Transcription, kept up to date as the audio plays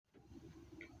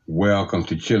Welcome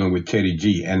to Chilling with Teddy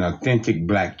G, an authentic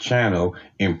black channel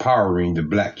empowering the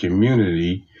black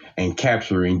community and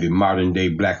capturing the modern day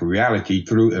black reality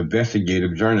through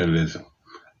investigative journalism.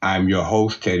 I'm your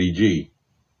host, Teddy G.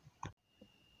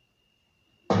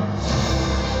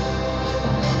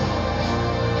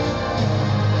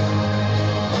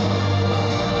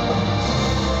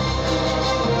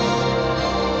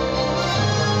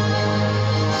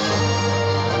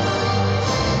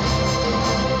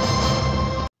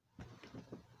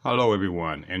 Hello,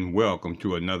 everyone, and welcome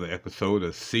to another episode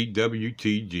of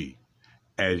CWTG.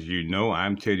 As you know,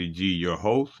 I'm Teddy G, your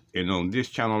host, and on this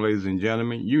channel, ladies and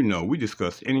gentlemen, you know we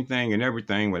discuss anything and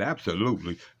everything with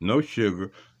absolutely no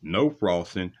sugar, no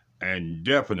frosting, and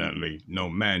definitely no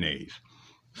mayonnaise.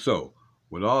 So,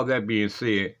 with all that being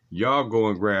said, y'all go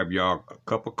and grab y'all a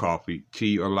cup of coffee,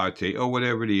 tea, or latte, or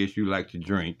whatever it is you like to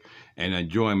drink, and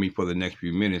join me for the next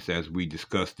few minutes as we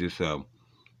discuss this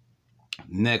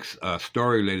next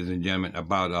story, ladies and gentlemen,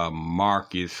 about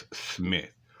Marcus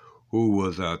Smith, who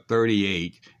was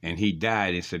 38, and he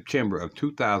died in September of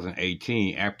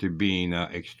 2018 after being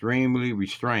extremely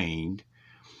restrained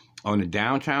on a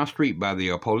downtown street by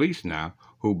the police now,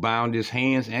 who bound his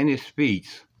hands and his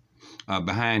feet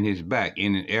behind his back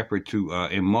in an effort to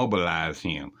immobilize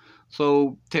him.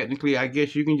 So technically, I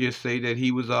guess you can just say that he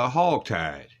was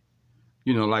hogtied,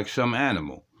 like some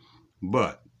animal.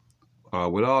 But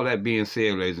with all that being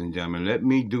said, ladies and gentlemen, let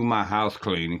me do my house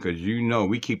cleaning, because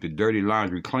we keep the dirty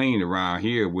laundry clean around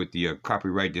here with the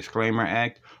Copyright Disclaimer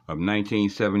Act of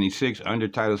 1976 under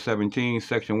Title 17,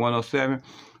 Section 107.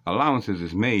 Allowances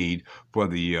is made for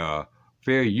the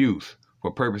fair use for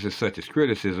purposes such as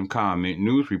criticism, comment,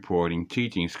 news reporting,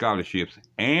 teaching, scholarships,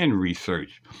 and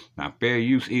research. Now, fair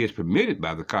use is permitted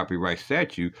by the copyright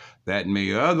statute that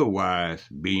may otherwise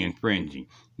be infringing.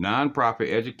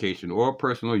 Nonprofit education or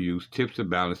personal use tips the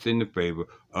balance in the favor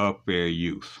of fair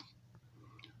use.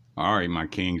 All right, my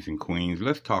kings and queens,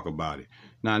 let's talk about it.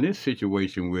 Now, this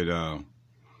situation with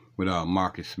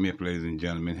Marcus Smith, ladies and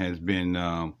gentlemen, has been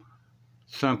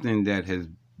something that has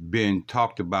been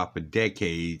talked about for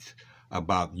decades,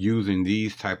 about using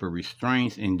these type of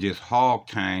restraints and just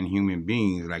hog-tying human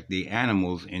beings like they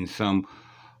animals in some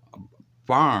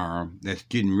farm that's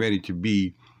getting ready to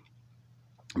be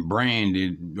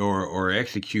branded or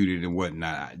executed and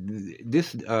whatnot.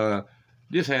 This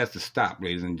has to stop,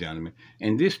 ladies and gentlemen.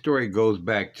 And this story goes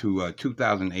back to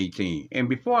 2018. And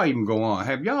before I even go on,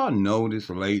 have y'all noticed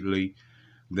lately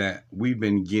that we've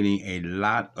been getting a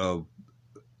lot of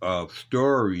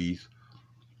stories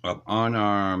of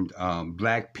unarmed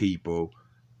black people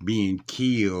being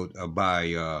killed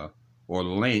by or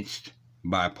lynched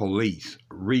by police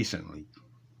recently?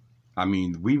 I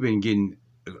mean, we've been getting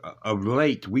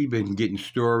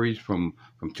stories from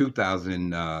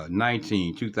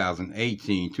 2019,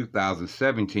 2018,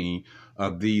 2017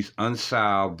 of these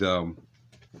unsolved, and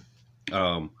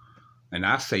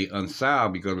I say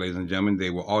unsolved because, ladies and gentlemen,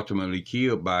 they were ultimately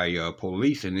killed by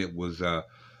police, and it was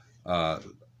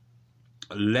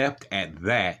left at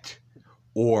that,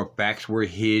 or facts were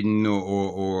hidden,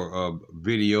 or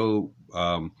video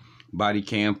body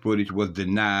cam footage was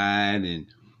denied, and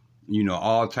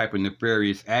all type of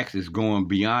nefarious acts is going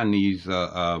beyond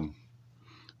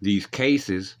these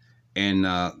cases, and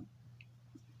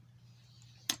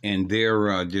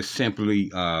they're just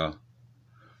simply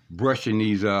brushing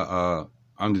these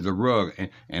under the rug.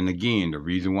 And again, the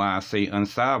reason why I say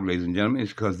unsolved, ladies and gentlemen,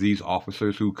 is because these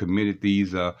officers who committed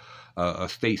these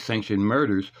state-sanctioned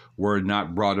murders were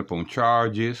not brought up on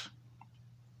charges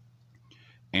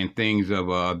and things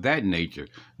of that nature.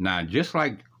 Now, just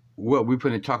like what we're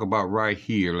going to talk about right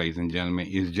here, ladies and gentlemen,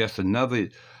 is just another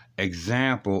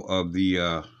example of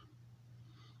the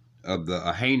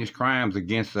heinous crimes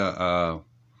against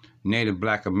Native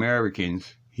Black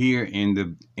Americans here in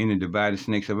the divided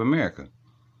snakes of America.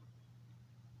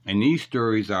 And these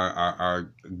stories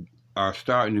are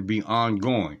starting to be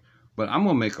ongoing. But I'm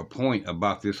gonna make a point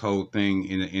about this whole thing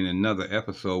in another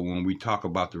episode when we talk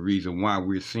about the reason why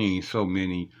we're seeing so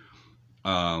many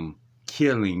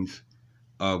killings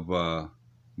of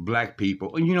black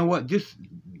people. And you know what? This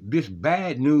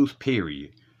bad news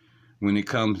period when it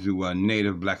comes to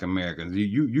Native Black Americans.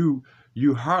 You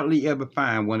hardly ever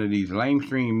find one of these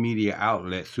lamestream media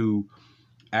outlets who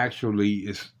actually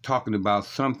is talking about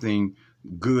something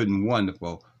good and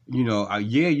wonderful.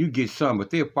 Yeah, you get some, but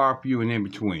they're far few and in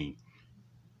between.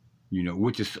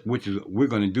 Which is we're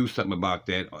going to do something about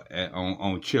that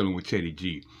on Chilling with Teddy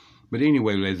G. But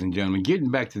anyway, ladies and gentlemen,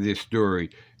 getting back to this story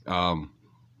of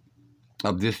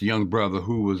this young brother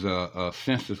who was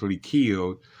senselessly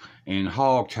killed and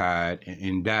hogtied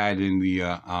and died in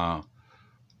the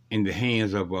in the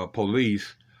hands of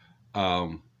police.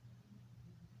 Um,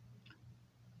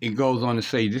 It goes on to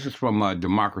say, this is from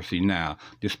Democracy Now!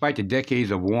 Despite the decades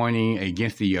of warning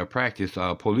against the practice,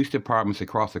 police departments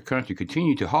across the country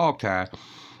continue to hogtie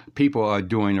people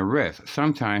during arrests,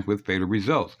 sometimes with fatal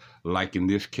results, like in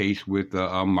this case with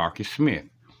Marcus Smith.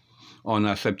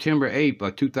 On September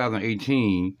 8th,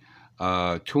 2018,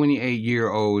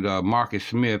 28-year-old Marcus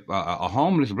Smith, a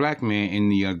homeless black man in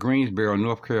the Greensboro,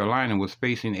 North Carolina, was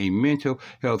facing a mental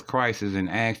health crisis and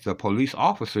asked the police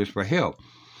officers for help.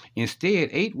 Instead,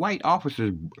 8 white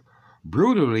officers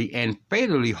brutally and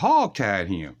fatally hogtied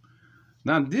him.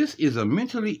 Now, this is a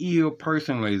mentally ill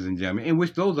person, ladies and gentlemen, in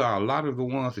which those are a lot of the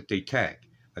ones that they attack.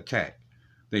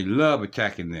 They love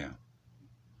attacking them.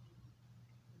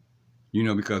 You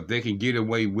know, because they can get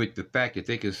away with the fact that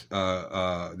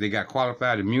they got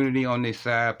qualified immunity on their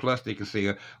side. Plus, they can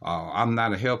say, I'm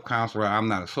not a health counselor. I'm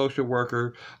not a social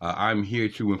worker. I'm here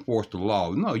to enforce the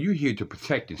law. No, you're here to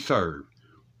protect and serve.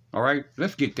 All right,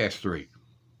 let's get that straight.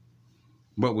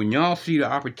 But when y'all see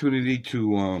the opportunity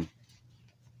to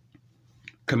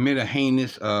commit a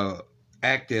heinous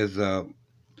act as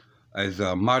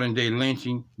modern day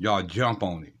lynching, y'all jump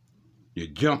on it. You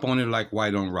jump on it like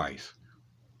white on rice.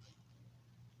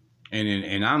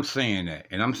 And I'm saying that,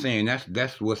 and I'm saying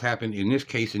that's what's happened in this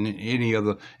case and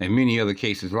in many other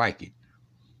cases like it.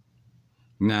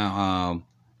 Now,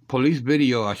 police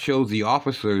video shows the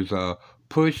officers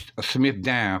pushed Smith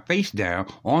down, face down,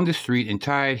 on the street and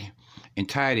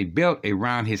tied a belt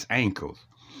around his ankles.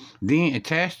 Then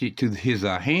attached it to his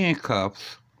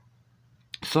handcuffs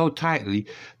so tightly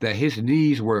that his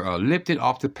knees were lifted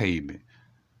off the pavement.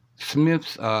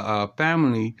 Smith's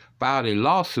family filed a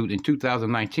lawsuit in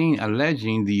 2019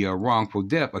 alleging the wrongful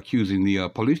death, accusing the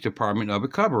police department of a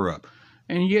cover-up.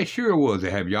 And yeah, sure it was.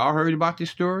 Have y'all heard about this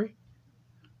story?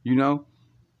 You know?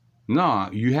 No,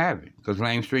 you haven't, because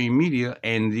mainstream media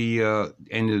and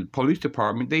the police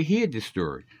department, they hid this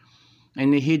story,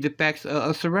 and they hid the facts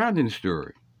surrounding the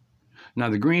story. Now,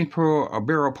 the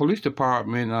Greensboro Police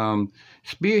Department,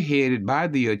 spearheaded by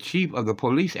the chief of the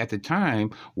police at the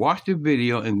time, watched the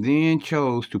video and then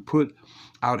chose to put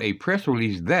out a press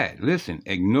release that, listen,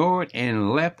 ignored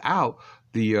and left out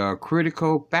the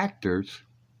critical factors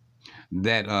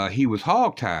that he was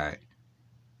hogtied.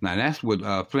 Now, that's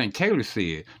what Flint Taylor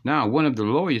said. Now, one of the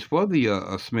lawyers for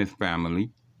the Smith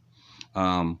family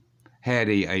had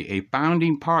a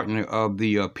founding partner of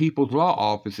the People's Law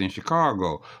Office in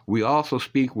Chicago. We also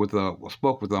spoke with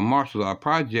a Marshall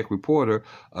Project reporter,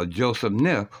 Joseph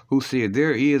Neff, who said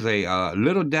there is a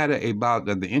little data about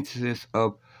the incidence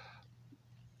of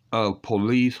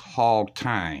police hog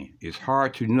tying. It's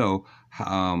hard to know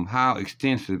how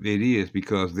extensive it is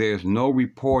because there's no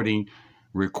reporting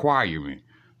requirement.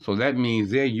 So that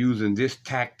means they're using this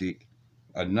tactic,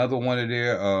 another one of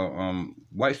their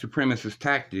white supremacist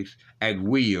tactics, at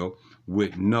will,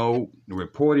 with no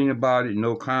reporting about it,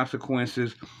 no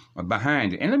consequences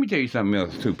behind it. And let me tell you something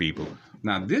else too, people.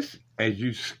 Now this, as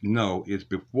you know, is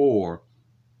before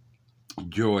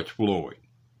George Floyd.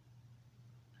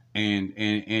 And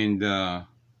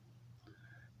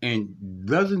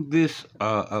doesn't this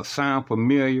sound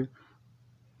familiar?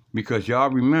 Because y'all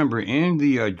remember in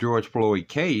the George Floyd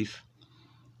case,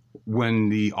 when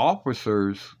the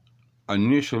officers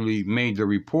initially made the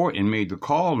report and made the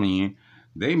call in,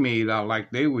 they made out like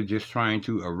they were just trying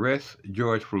to arrest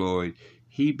George Floyd.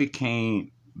 He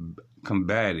became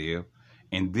combative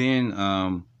and then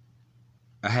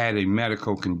had a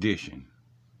medical condition.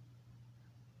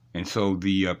 And so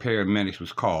the paramedics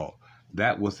was called.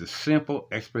 That was the simple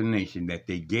explanation that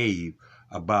they gave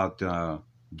about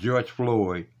George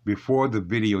Floyd before the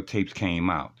videotapes came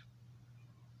out.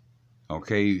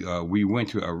 Okay, we went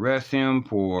to arrest him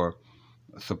for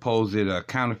supposed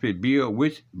counterfeit bill,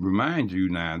 which reminds you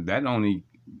now, that only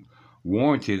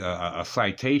warranted a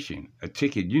citation, a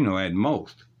ticket, you know, at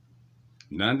most.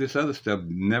 None of this other stuff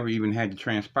never even had to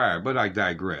transpire, but I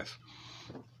digress.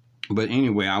 But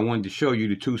anyway, I wanted to show you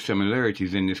the two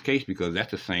similarities in this case because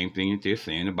that's the same thing that they're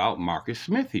saying about Marcus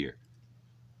Smith here.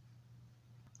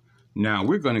 Now,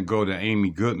 we're going to go to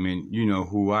Amy Goodman, you know,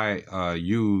 who I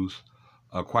use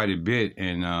quite a bit,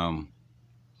 and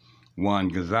Juan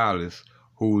Gonzalez,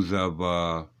 who's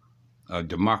of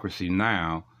Democracy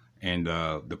Now! And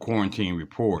the Quarantine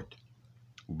Report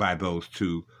by those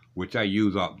two, which I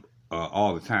use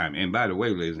all the time. And by the way,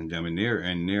 ladies and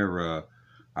gentlemen,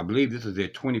 I believe this is their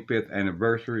 25th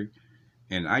anniversary,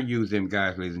 and I use them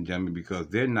guys, ladies and gentlemen, because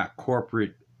they're not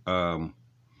corporate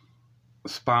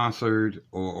sponsored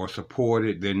or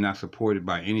supported. They're not supported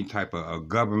by any type of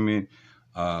government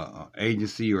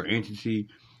agency or entity.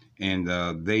 and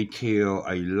they tell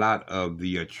a lot of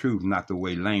the truth, not the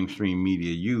way mainstream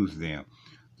media use them.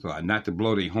 So not to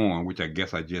blow their horn, which I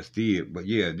guess I just did, but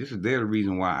yeah, this is the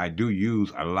reason why I do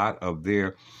use a lot of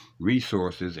their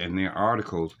resources and their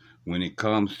articles when it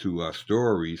comes to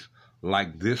stories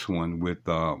like this one with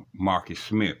Marcus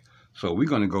Smith. So we're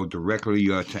going to go directly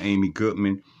to Amy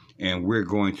Goodman, and we're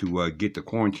going to get the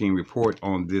quarantine report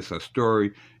on this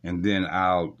story, and then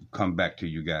I'll come back to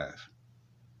you guys.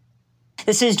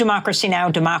 This is Democracy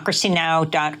Now!,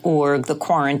 democracynow.org, the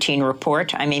Quarantine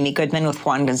Report. I'm Amy Goodman with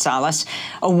Juan Gonzalez.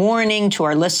 A warning to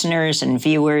our listeners and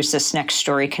viewers, this next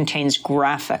story contains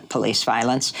graphic police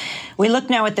violence. We look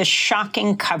now at the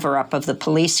shocking cover-up of the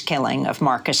police killing of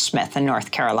Marcus Smith in North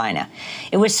Carolina.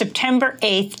 It was September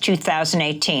 8th,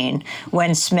 2018,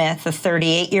 when Smith, a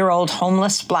 38-year-old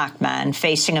homeless black man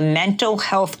facing a mental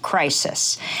health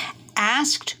crisis,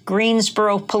 asked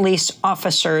Greensboro police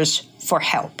officers for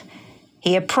help.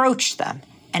 He approached them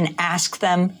and asked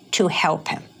them to help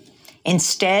him.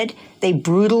 Instead, they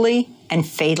brutally and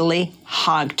fatally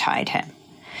hogtied him.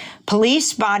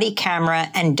 Police body camera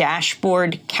and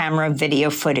dashboard camera video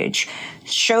footage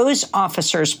shows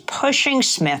officers pushing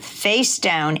Smith face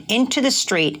down into the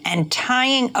street and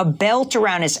tying a belt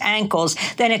around his ankles,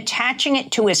 then attaching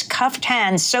it to his cuffed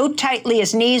hands so tightly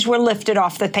his knees were lifted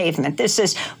off the pavement. This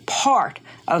is part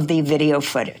of the video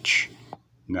footage.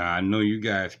 Now, I know you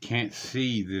guys can't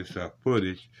see this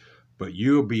footage, but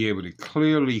you'll be able to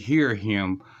clearly hear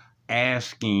him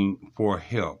asking for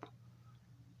help.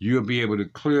 You'll be able to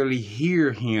clearly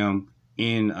hear him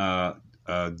in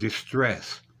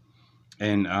distress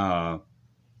and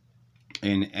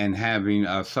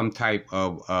having some type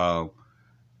of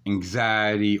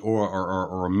anxiety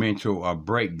or mental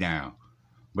breakdown.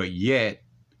 But yet,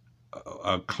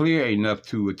 clear enough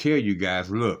to tell you guys,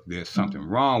 look, there's something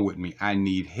wrong with me. I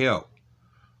need help.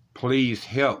 Please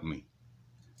help me.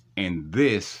 And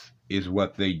this is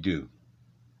what they do.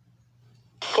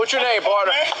 What's your name,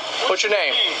 partner? What's your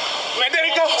name? Man, there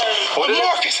you go. What is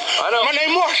Marcus. I know. My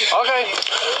name Marcus. Okay.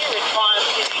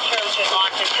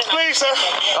 Please, sir.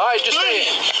 All right, just Please.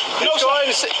 stay. No, Just go ahead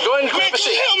and sit. Go ahead and grab a just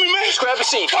seat. help me, man. Just grab a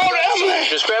seat. Call the ambulance.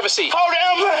 Just grab a seat. Call the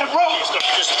ambulance, bro. Just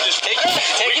take it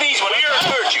easy. We're not trying to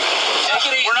hurt you. Take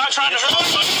it easy. We're not trying to hurt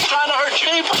you. We're trying to hurt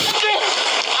you.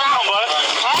 Come on, bud.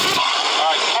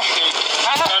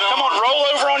 Come on, roll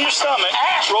over on your stomach.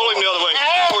 Roll him the other way.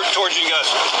 Towards you guys.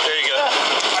 There you go.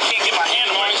 I can't get my hand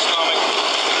on my stomach.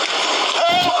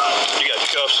 You got the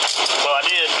cuffs. Well, I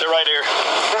did. They're right there.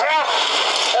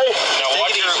 Hey. Now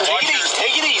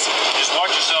Take it easy. Just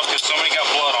watch yourself because somebody got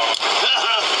blood on them.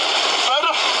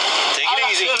 Take it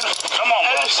easy. Come on,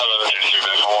 bud.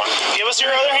 Give us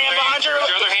your other hand behind your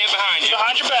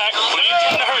behind your back. We ain't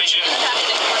trying to hurt you.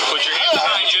 Put your hand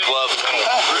behind you. Glove.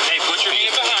 Hey, put your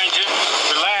hand behind you.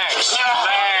 Relax.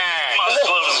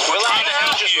 We're trying to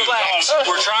help you.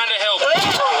 We're trying to help you.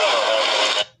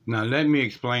 Now, let me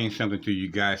explain something to you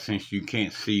guys since you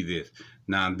can't see this.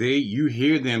 Now, you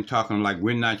hear them talking like,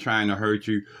 we're not trying to hurt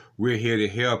you. We're here to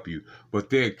help you. But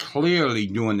they're clearly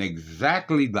doing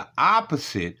exactly the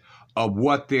opposite of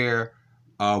what they're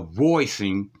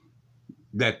voicing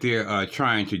that they're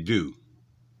trying to do.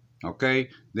 Okay?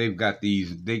 They got him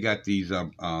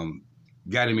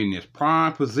in this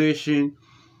prime position.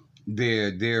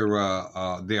 They're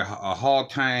hog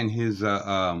tying his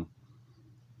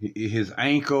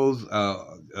ankles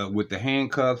with the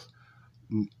handcuffs.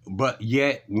 But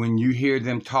yet, when you hear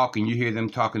them talking,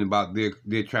 about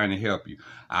they're trying to help you.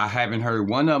 I haven't heard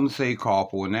one of them say call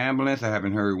for an ambulance. I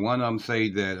haven't heard one of them say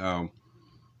that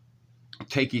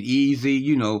take it easy,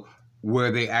 you know,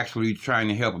 where they actually trying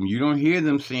to help them. You don't hear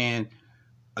them saying,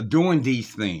 doing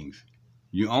these things.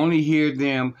 You only hear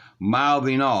them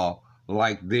mouthing off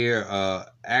like they're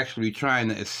actually trying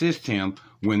to assist him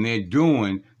when they're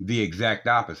doing the exact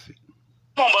opposite.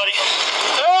 Come on, buddy.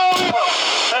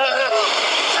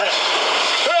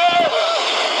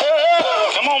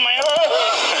 Come on, man.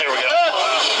 There we go.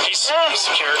 He's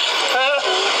secured.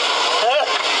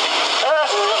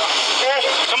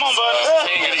 Come on, bud.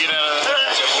 He ain't gonna get out of there.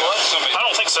 I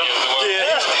don't think so.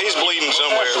 Yeah, he's bleeding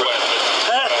somewhere.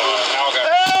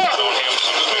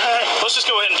 Let's just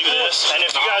go ahead and do this. And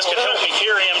if you guys could help me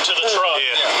carry him to the truck.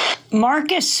 Yeah.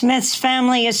 Marcus Smith's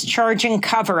family is charging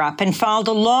cover-up and filed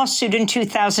a lawsuit in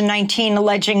 2019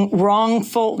 alleging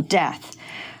wrongful death.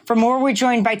 For more, we're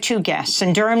joined by two guests.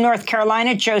 In Durham, North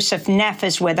Carolina, Joseph Neff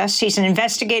is with us. He's an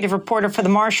investigative reporter for the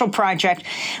Marshall Project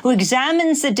who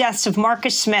examines the deaths of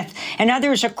Marcus Smith and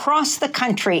others across the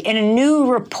country in a new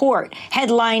report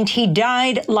headlined, "He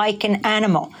Died Like an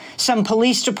Animal. Some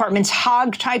police departments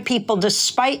hog-tie people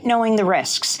despite knowing the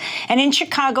risks." And in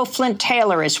Chicago, Flint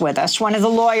Taylor is with us, one of the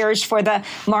lawyers for the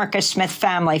Marcus Smith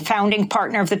family, founding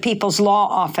partner of the People's Law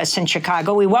Office in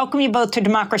Chicago. We welcome you both to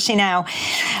Democracy Now!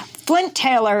 Flint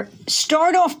Taylor,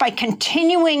 start off by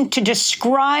continuing to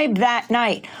describe that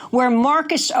night where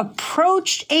Marcus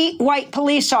approached 8 white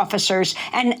police officers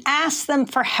and asked them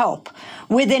for help.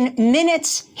 Within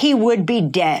minutes, he would be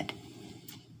dead.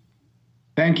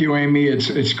 Thank you, Amy.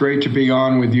 It's great to be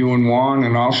on with you and Juan,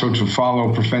 and also to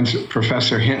follow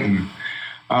Professor Hinton.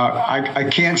 I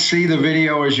can't see the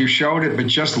video as you showed it, but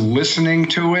just listening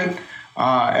to it,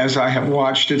 as I have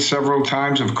watched it several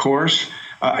times, of course,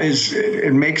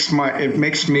 it makes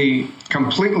me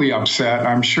completely upset.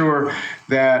 I'm sure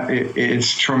that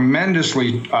it's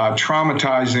tremendously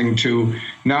traumatizing to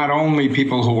not only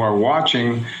people who are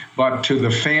watching, but to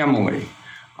the family.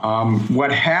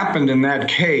 What happened in that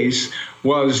case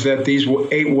was that these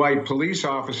 8 white police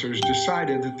officers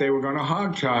decided that they were going to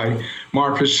hogtie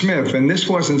Marcus Smith. And this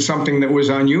wasn't something that was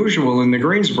unusual in the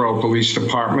Greensboro Police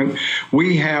Department.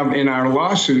 We have in our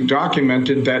lawsuit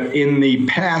documented that in the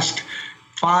past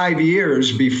 5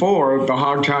 years before the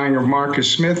hogtying of Marcus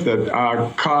Smith that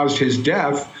caused his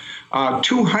death,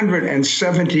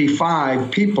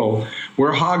 275 people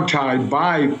were hogtied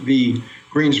by the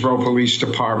Greensboro Police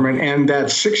Department, and that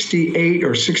 68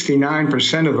 or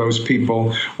 69% of those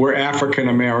people were African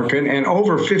American, and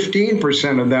over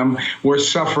 15% of them were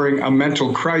suffering a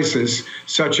mental crisis,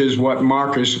 such as what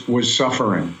Marcus was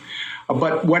suffering.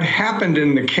 But what happened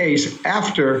in the case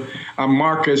after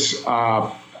Marcus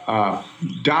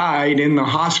died in the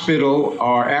hospital,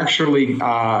 or actually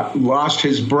lost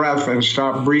his breath and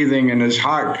stopped breathing, and his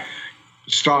heart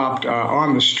stopped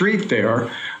on the street there,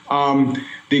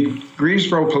 the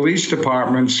Greensboro Police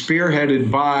Department,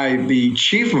 spearheaded by the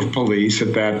chief of police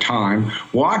at that time,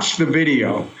 watched the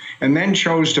video and then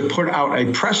chose to put out a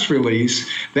press release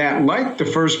that, like the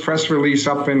first press release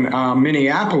up in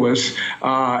Minneapolis,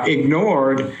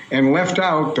 ignored and left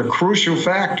out the crucial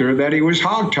factor that he was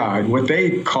hogtied, what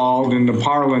they called, in the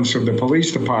parlance of the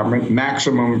police department,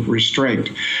 maximum restraint.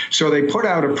 So they put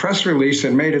out a press release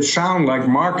that made it sound like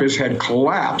Marcus had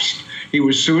collapsed. He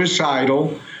was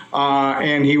suicidal,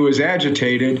 and he was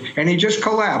agitated, and he just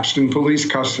collapsed in police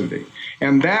custody.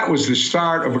 And that was the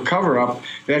start of a cover-up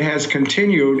that has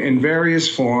continued in various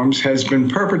forms, has been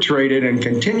perpetrated and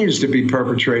continues to be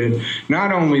perpetrated,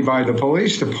 not only by the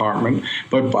police department,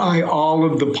 but by all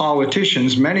of the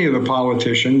politicians, many of the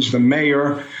politicians, the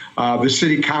mayor, the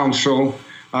city council,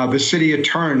 the city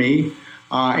attorney,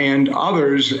 and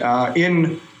others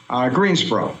in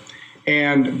Greensboro.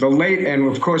 And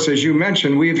of course, as you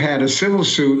mentioned, we've had a civil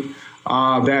suit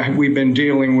that we've been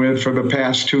dealing with for the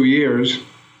past 2 years.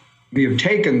 We have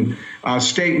taken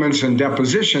statements and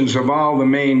depositions of all the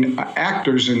main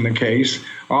actors in the case,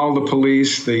 all the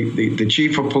police, the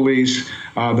chief of police,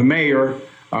 the mayor,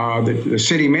 the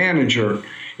city manager.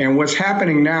 And what's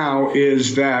happening now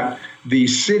is that the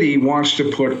city wants to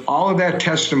put all of that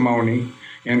testimony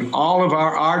and all of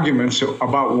our arguments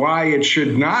about why it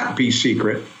should not be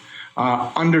secret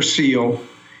under seal,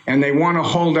 and they want to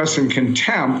hold us in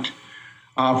contempt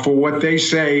for what they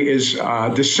say is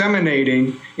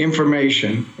disseminating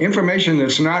information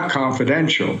that's not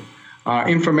confidential,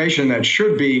 information that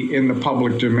should be in the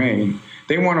public domain.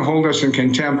 They want to hold us in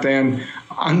contempt, and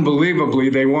unbelievably,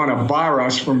 they want to bar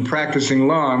us from practicing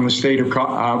law in the state of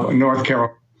North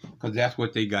Carolina. Because that's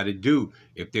what they got to do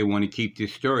if they want to keep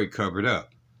this story covered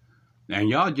up. And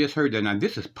y'all just heard that. Now,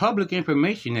 this is public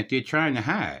information that they're trying to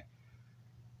hide.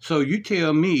 So you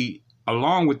tell me,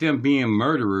 along with them being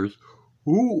murderers,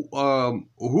 who are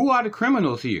the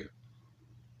criminals here?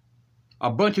 A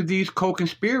bunch of these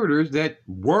co-conspirators that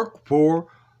work for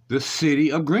the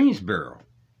city of Greensboro,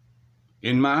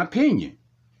 in my opinion.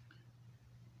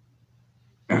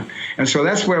 And so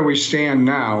that's where we stand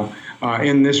now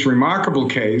in this remarkable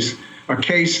case, a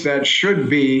case that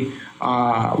should be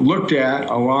looked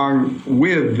at along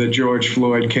with the George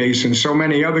Floyd case and so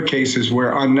many other cases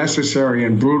where unnecessary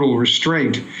and brutal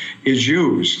restraint is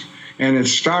used. And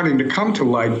it's starting to come to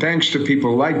light thanks to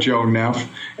people like Joe Neff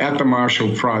at the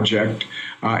Marshall Project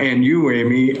and you,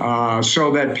 Amy, so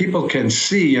that people can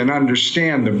see and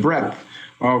understand the breadth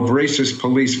of racist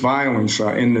police violence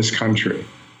in this country.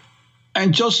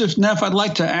 And Joseph Neff, I'd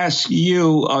like to ask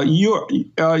you,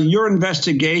 your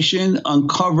investigation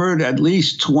uncovered at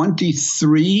least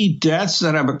 23 deaths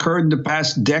that have occurred in the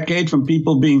past decade from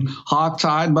people being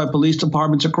hogtied by police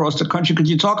departments across the country. Could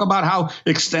you talk about how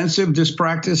extensive this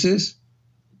practice is?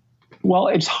 Well,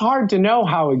 it's hard to know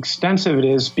how extensive it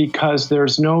is because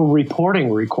there's no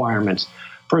reporting requirements.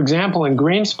 For example, in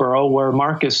Greensboro, where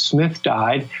Marcus Smith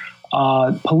died,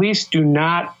 police do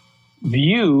not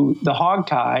view the hog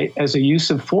tie as a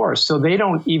use of force, so they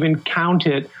don't even count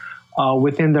it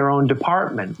within their own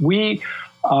department. We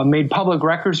made public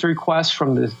records requests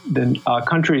from the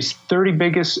country's 30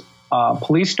 biggest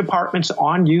police departments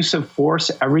on use of force,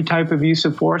 every type of use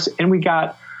of force, and we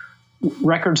got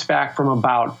records back from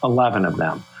about 11 of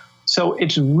them. So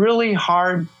it's really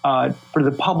hard for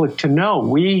the public to know.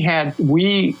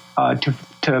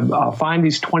 To find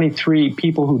these 23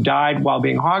 people who died while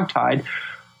being hogtied,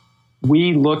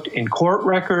 we looked in court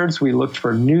records. We looked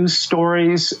for news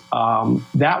stories.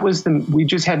 We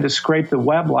just had to scrape the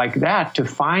web like that to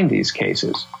find these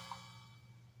cases.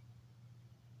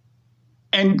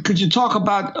 And could you talk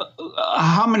about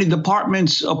how many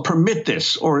departments permit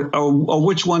this, or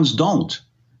which ones don't?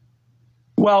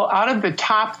 Well, out of the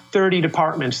top 30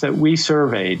 departments that we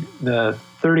surveyed, the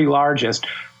 30 largest,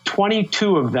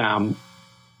 22 of them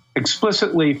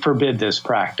explicitly forbid this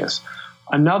practice.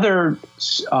 Another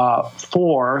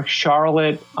 4,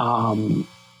 Charlotte,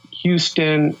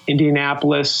 Houston,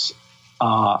 Indianapolis,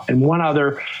 and one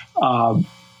other,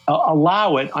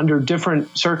 allow it under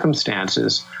different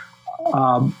circumstances.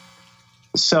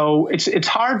 So it's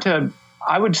hard to,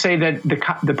 I would say that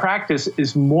the practice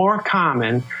is more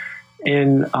common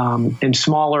in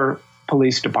smaller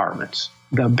police departments.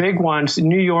 The big ones,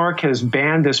 New York has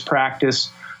banned this practice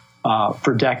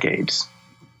for decades.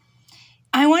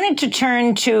 I wanted to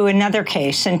turn to another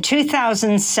case. In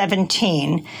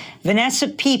 2017, Vanessa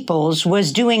Peoples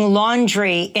was doing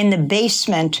laundry in the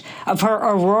basement of her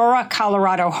Aurora,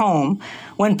 Colorado home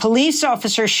when police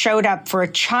officers showed up for a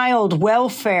child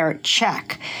welfare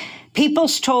check.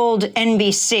 Peoples told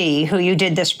NBC, who you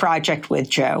did this project with,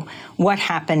 Joe, what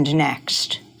happened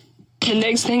next. The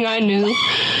next thing I knew,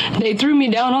 they threw me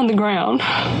down on the ground.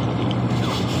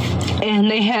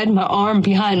 And they had my arm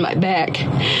behind my back.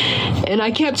 And I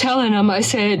kept telling him, I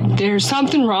said, there's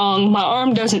something wrong. My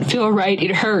arm doesn't feel right.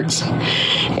 It hurts.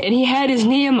 And he had his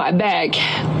knee in my back.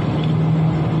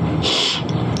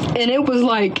 And it was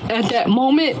like, at that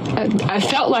moment, I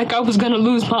felt like I was going to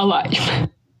lose my life.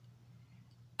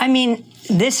 I mean,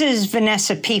 this is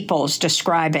Vanessa Peoples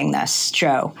describing this,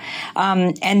 Joe.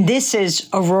 And this is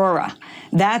Aurora.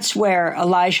 That's where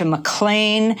Elijah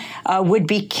McClain would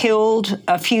be killed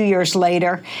a few years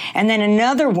later. And then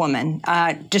another woman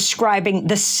describing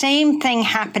the same thing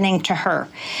happening to her.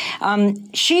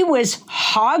 She was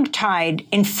hogtied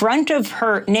in front of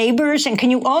her neighbors. And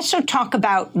can you also talk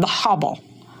about the hobble?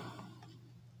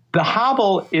 The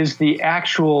hobble is the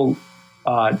actual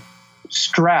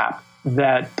strap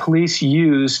that police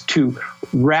use to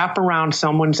wrap around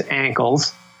someone's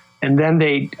ankles, and then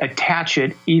they attach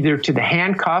it either to the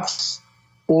handcuffs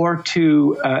or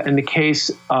to, in the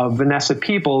case of Vanessa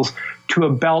Peoples, to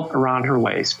a belt around her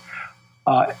waist.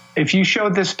 If you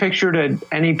showed this picture to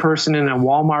any person in a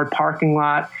Walmart parking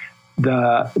lot,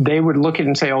 they would look at it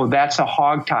and say, oh, that's a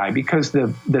hog tie, because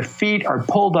the feet are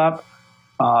pulled up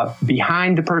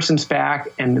behind the person's back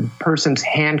and the person's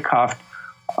handcuffed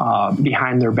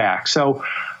behind their back. So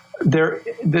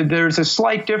there's a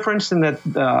slight difference in that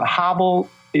the hobble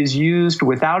is used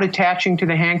without attaching to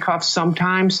the handcuffs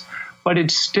sometimes, but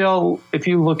it's still, if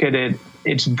you look at it,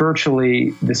 it's virtually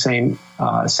the same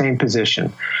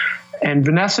position. And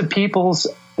Vanessa Peoples,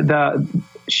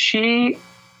 she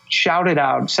shouted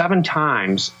out 7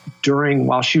 times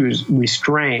while she was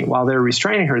while they were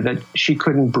restraining her, that she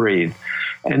couldn't breathe.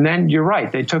 And then you're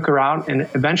right, they took her out, and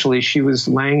eventually she was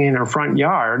laying in her front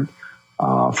yard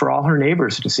for all her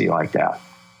neighbors to see like that.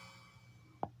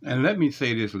 And let me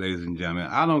say this, ladies and gentlemen,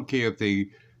 I don't care if they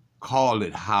call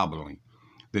it hobbling.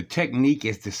 The technique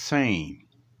is the same.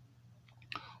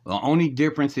 The only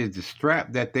difference is the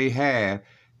strap that they have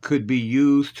could be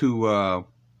used to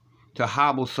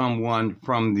hobble someone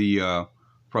from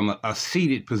a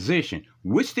seated position,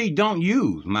 which they don't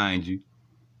use, mind you.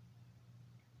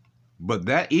 But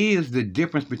that is the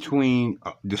difference between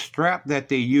the strap that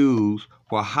they use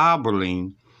for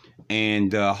hobbling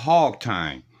and hog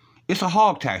tying. It's a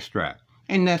hog tie strap,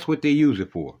 and that's what they use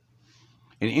it for.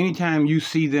 And anytime you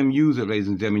see them use it, ladies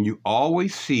and gentlemen, you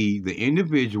always see the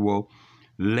individual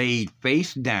laid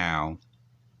face down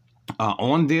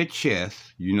on their chest,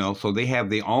 so they have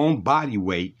their own body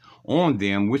weight on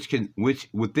them, which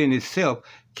within itself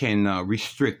can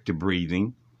restrict the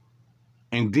breathing.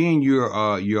 And then your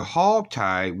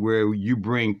hogtied, where you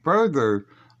bring further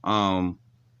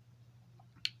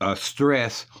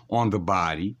stress on the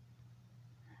body.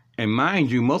 And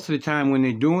mind you, most of the time when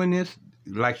they're doing this,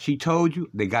 like she told you,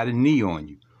 they got a knee on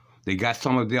you. They got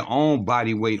some of their own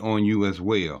body weight on you as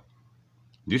well.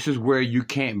 This is where you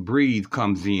can't breathe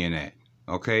comes in at,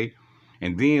 okay?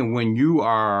 And then when you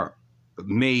are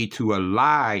made to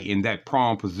lie in that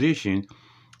prone position,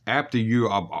 after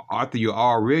you're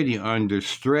already under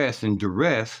stress and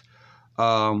duress,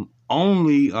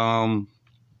 only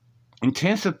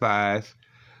intensifies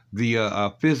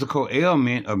the physical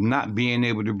ailment of not being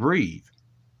able to breathe.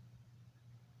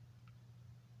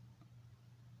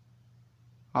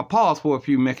 I'll pause for a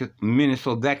few minutes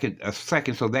so that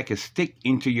could stick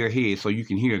into your head so you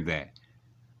can hear that.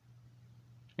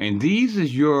 And these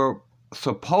is your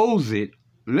supposed,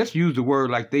 let's use the word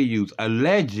like they use,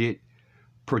 alleged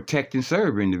protect and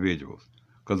serve individuals.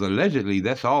 Because allegedly,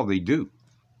 that's all they do.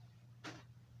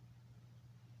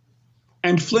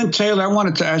 And Flint Taylor, I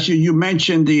wanted to ask you, you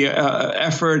mentioned the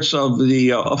efforts of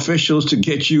the officials to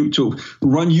get you to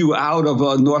run you out of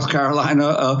North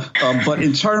Carolina. But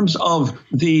in terms of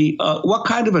the what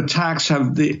kind of attacks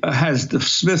has the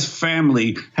Smith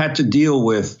family had to deal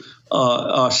with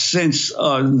since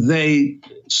they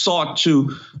sought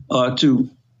to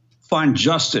find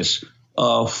justice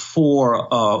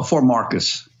for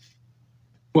Marcus?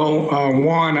 Well,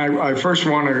 Juan, I first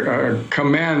want to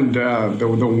commend the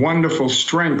wonderful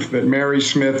strength that Mary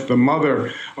Smith, the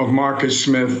mother of Marcus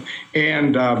Smith,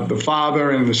 and the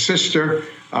father and the sister,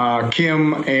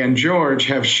 Kim and George,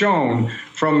 have shown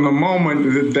from the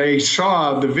moment that they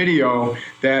saw the video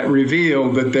that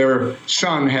revealed that their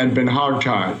son had been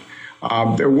hogtied.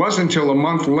 It wasn't until a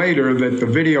month later that the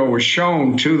video was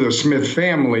shown to the Smith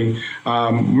family.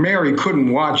 Mary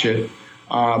couldn't watch it.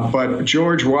 But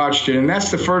George watched it, and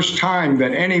that's the first time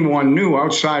that anyone knew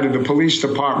outside of the police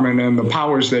department and the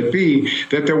powers that be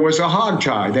that there was a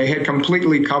hogtie. They had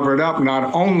completely covered up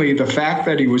not only the fact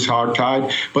that he was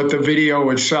hogtied, but the video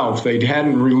itself. They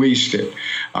hadn't released it.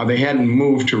 They hadn't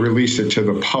moved to release it to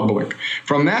the public.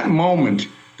 From that moment,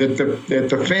 that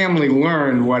the family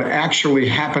learned what actually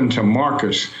happened to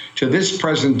Marcus. To this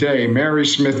present day, Mary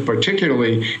Smith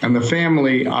particularly, and the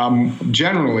family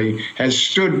generally, has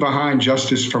stood behind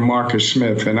justice for Marcus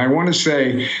Smith. And I want to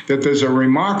say that there's a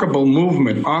remarkable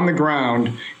movement on the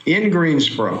ground in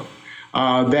Greensboro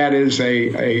that is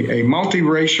a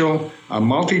multiracial,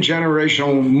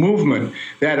 multi-generational movement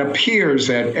that appears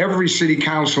at every city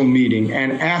council meeting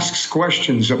and asks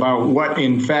questions about what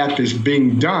in fact is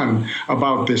being done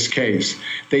about this case.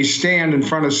 They stand in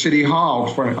front of City Hall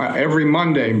for every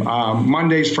Monday,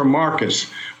 Mondays for Marcus,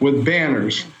 with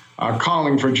banners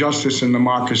calling for justice in the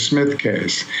Marcus Smith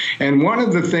case. And one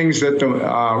of the things that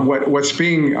what's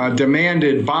being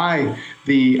demanded by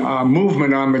the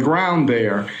movement on the ground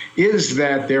there is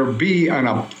that there be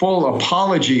a full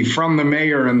apology from the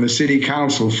mayor and the city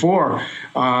council for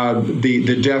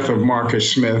the death of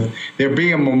Marcus Smith. There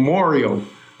be a memorial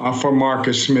for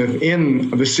Marcus Smith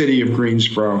in the city of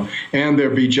Greensboro, and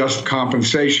there be just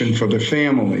compensation for the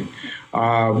family.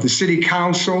 The city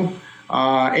council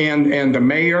and the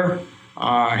mayor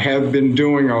have been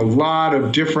doing a lot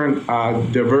of different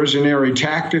diversionary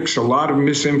tactics, a lot of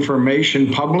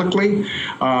misinformation publicly,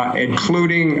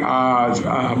 including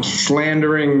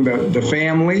slandering the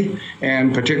family,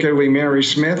 and particularly Mary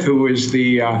Smith, who is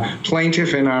the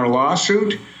plaintiff in our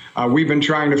lawsuit. We've been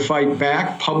trying to fight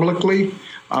back publicly,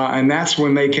 and that's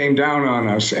when they came down on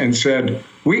us and said,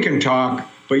 we can talk,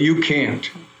 but you can't.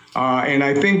 And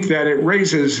I think that it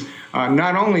raises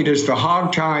not only just the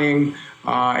hog-tying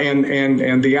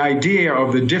and the idea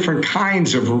of the different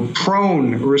kinds of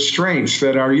prone restraints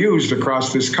that are used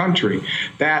across this country,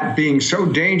 that being so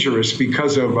dangerous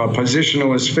because of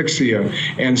positional asphyxia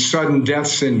and sudden death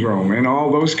syndrome and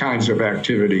all those kinds of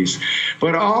activities.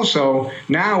 But also,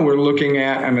 now we're looking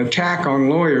at an attack on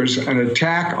lawyers, an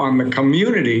attack on the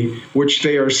community, which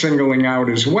they are singling out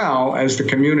as well as the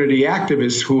community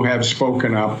activists who have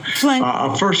spoken up, Flint,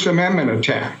 a First Amendment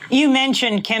attack. You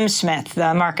mentioned Kim Smith,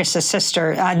 Marcus's sister.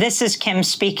 This is Kim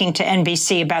speaking to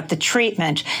NBC about the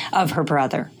treatment of her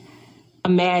brother.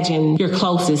 Imagine your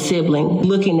closest sibling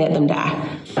looking at them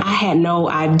die. I had no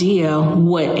idea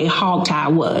what a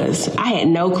hogtie was. I had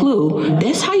no clue.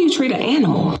 That's how you treat an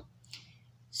animal.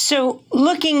 So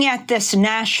looking at this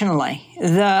nationally,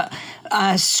 the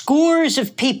scores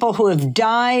of people who have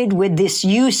died with this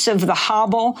use of the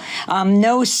hobble,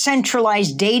 no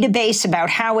centralized database about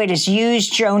how it is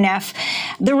used, Joe Neff.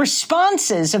 The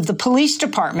responses of the police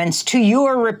departments to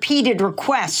your repeated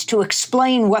requests to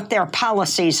explain what their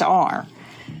policies are.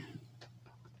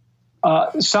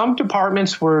 Some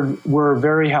departments were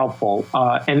very helpful.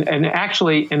 And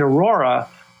actually, in Aurora,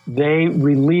 they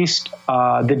released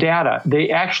the data.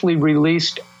 They actually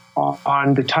released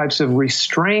on the types of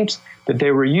restraints that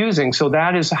they were using. So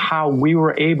that is how we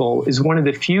were able, is one of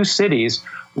the few cities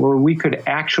where we could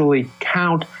actually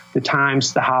count the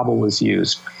times the hobble was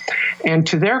used. And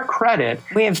to their credit—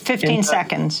 We have 15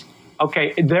 seconds.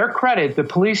 Okay, their credit, the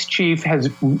police chief has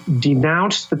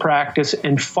denounced the practice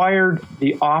and fired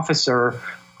the officer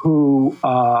who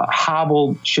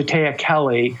hobbled Shatea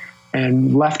Kelly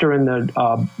and left her in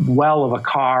the well of a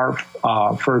car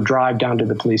for a drive down to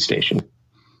the police station.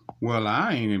 Well,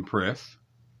 I ain't impressed.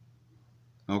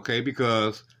 Okay,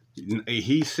 because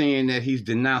he's saying that he's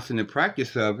denouncing the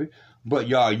practice of it, but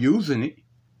y'all using it,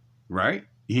 right?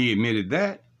 He admitted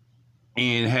that.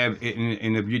 And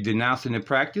if you're denouncing the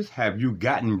practice, have you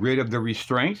gotten rid of the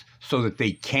restraints so that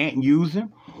they can't use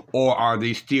them? Or are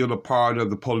they still a part of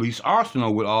the police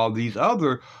arsenal with all these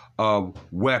other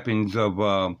weapons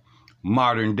of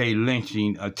modern day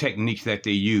lynching techniques that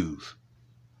they use?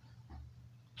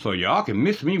 So y'all can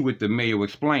miss me with the mayor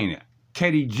explaining it.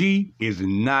 Teddy G is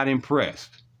not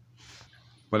impressed.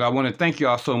 But I want to thank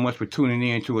y'all so much for tuning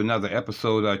in to another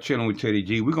episode of Chilling with Teddy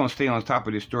G. We're going to stay on top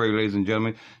of this story, ladies and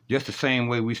gentlemen, just the same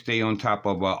way we stay on top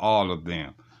of all of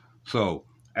them. So,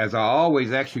 as I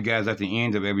always ask you guys at the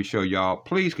end of every show, y'all,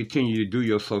 please continue to do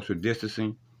your social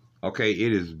distancing. Okay,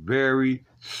 it is very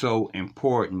so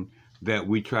important that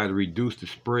we try to reduce the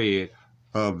spread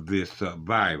of this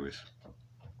virus.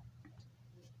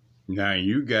 Now,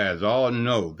 you guys all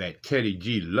know that Teddy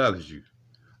G loves you.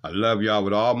 I love y'all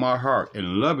with all my heart,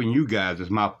 and loving you guys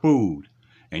is my food.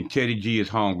 And Teddy G is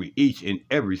hungry each and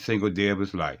every single day of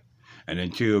his life. And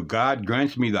until God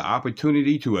grants me the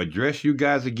opportunity to address you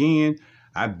guys again,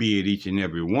 I bid each and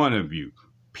every one of you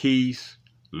peace,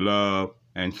 love,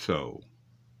 and soul.